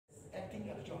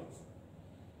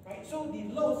so the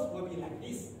loads will be like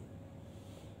this.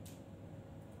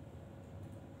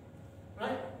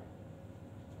 Right?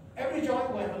 Every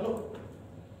joint will have a load.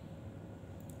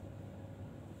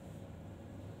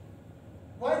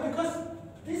 Why? Because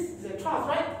this is a truss,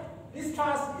 right? This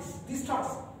truss is this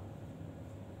truss.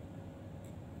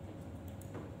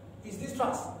 Is this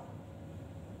truss.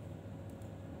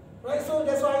 Right? So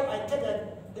that's why I take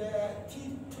the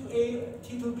T2A,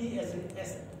 T2B as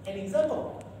an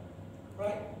example.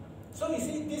 Right? So you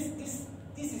see this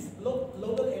is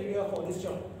loaded area for this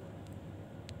joint.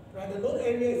 Right? The load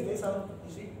area is based on,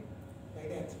 you see, like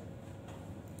that.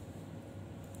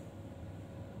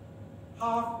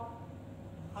 Half.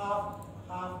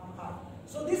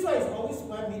 So this one is always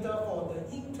 1 meter for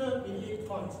the intermediate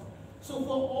points. So for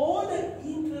all the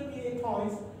intermediate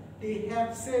points, they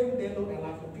have same dead load and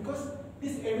life load because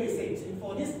this area is same. So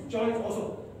for this joint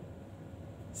also,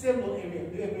 same load area.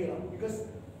 Do you agree? No? Because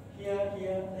here,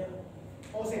 there,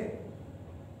 all same.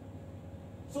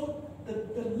 So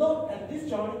the load at this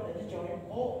joint,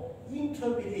 all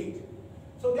intermediate.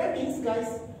 So that means,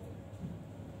 guys,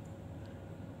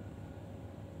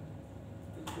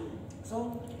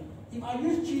 so if I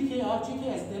use GK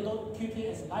as dead load,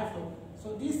 QK as life load,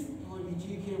 so this will be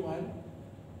GK1,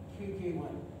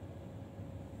 QK1.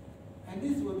 And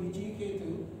this will be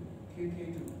GK2,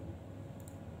 QK2.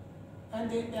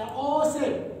 And they are all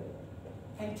same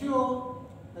until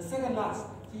the second last,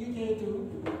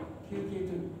 GK2,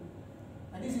 QK2.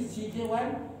 And this is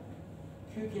GK1,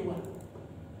 QK1.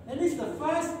 And this is the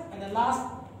first and the last,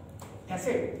 they are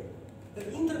same.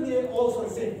 The intermediate also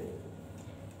is same.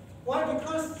 Why?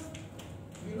 Because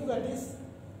if you look at this,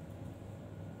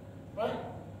 right?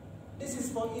 This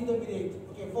is for intermediate.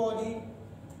 Okay,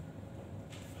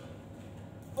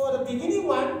 for the beginning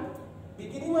one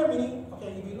meaning, okay,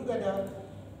 if you look at the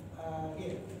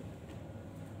here.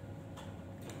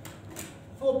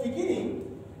 For beginning,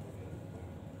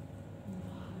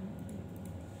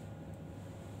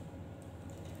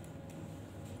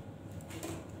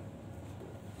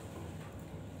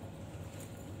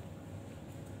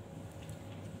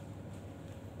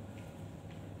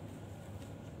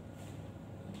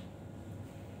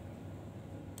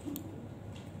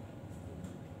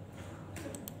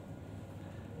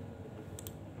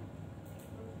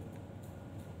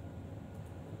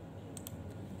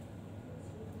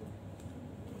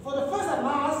 for the first and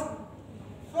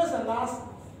last,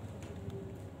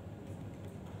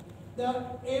 the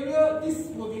area, this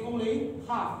will be only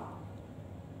half.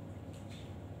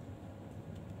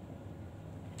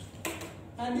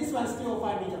 And this one is still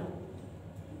 5 meters.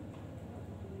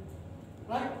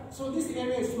 Right? So this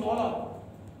area is smaller.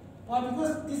 Why?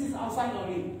 Because this is outside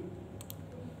already.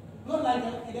 Not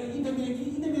like the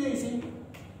intermediate. Intermediate, you see,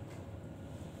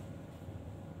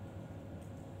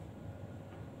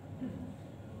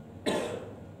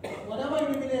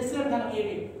 same kind of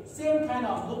area, same kind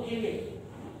of load area,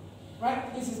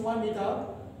 right? This is 1 meter,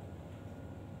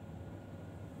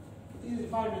 this is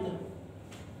 5 meters.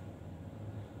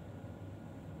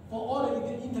 For all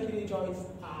the intermediate joints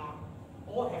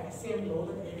all have the same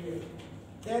loaded area.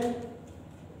 Then,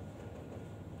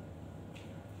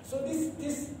 so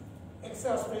this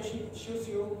Excel spreadsheet shows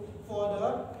you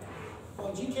for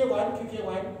GK1,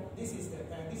 QK1. This is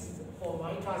for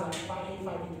my class at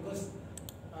 5A, because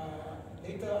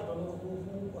later I don't know who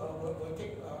will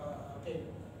take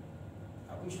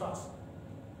which class.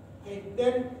 Okay,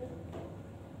 then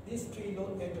these three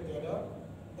load them together.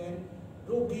 Then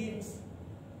row beams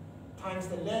times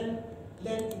the length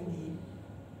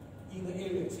in the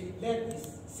area. See, length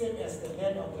is same as the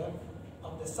length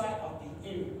of the side of the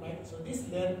area, right? So this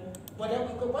length,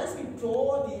 whatever, once we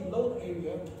draw the load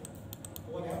area,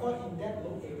 whatever in that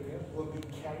load area will be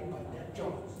carried by that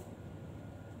joint.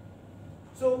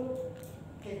 So,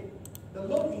 okay, the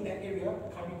load in that area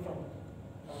coming from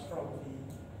the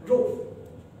roof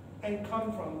and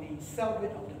come from the cell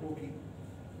width of the roof beam.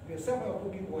 The cell width of the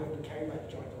roof beam will have to carry by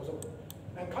the joint also.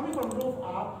 And coming from roof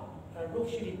are roof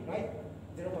sheeting, right?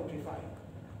 0.35.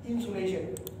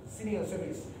 Insulation, ceiling and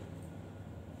surface.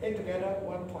 Add together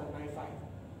 1.95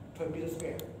 per meter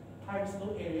square times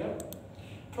load area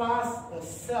plus the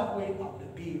cell weight of the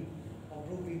beam of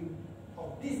roof beam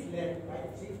of this length,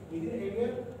 right? See, within the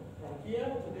area from here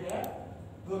to there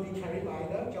will be carried by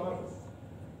the joints.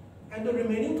 And the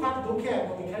remaining part, don't care,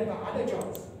 will be carried by other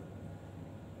joints.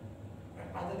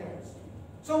 Other joints.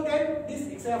 So then this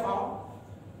Excel file,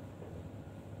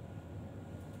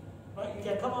 right? You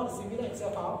can come out a similar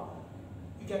Excel file.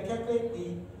 You can calculate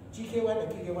the GK1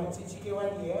 and QK1. See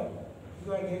GK1 here,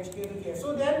 QK1 here, GK2 here.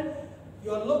 So then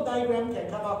your load diagram can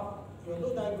come up. Your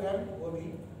load diagram will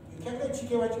be, you calculate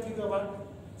GK1 to QK1.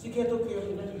 GK2 you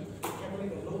need to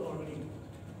calculate the load already.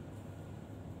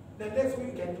 Then next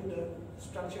week we can do the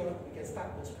structure, we can start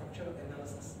with structural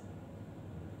analysis.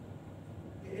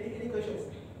 Any questions?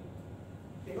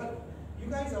 Okay, but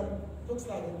you guys looks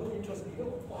like a little interested. You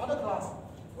know, for other class,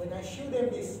 when I show them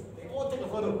this, they all take a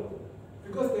photo.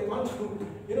 Because they want to,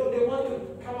 they want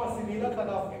to come out similar kind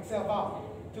of Excel file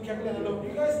to calculate the load.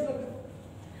 You guys look,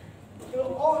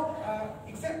 all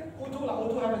except O2,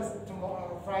 O2 happens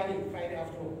tomorrow, Friday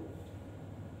afternoon.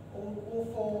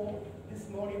 O4 this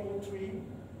morning, O3,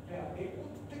 yeah, they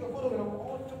take a photo,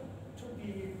 all took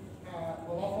the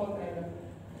mobile phone and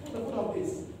took a photo of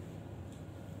this.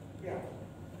 Yeah.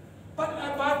 But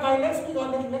by next week or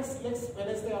next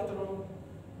Wednesday afternoon,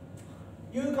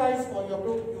 you guys or your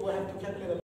group, you will have to calculate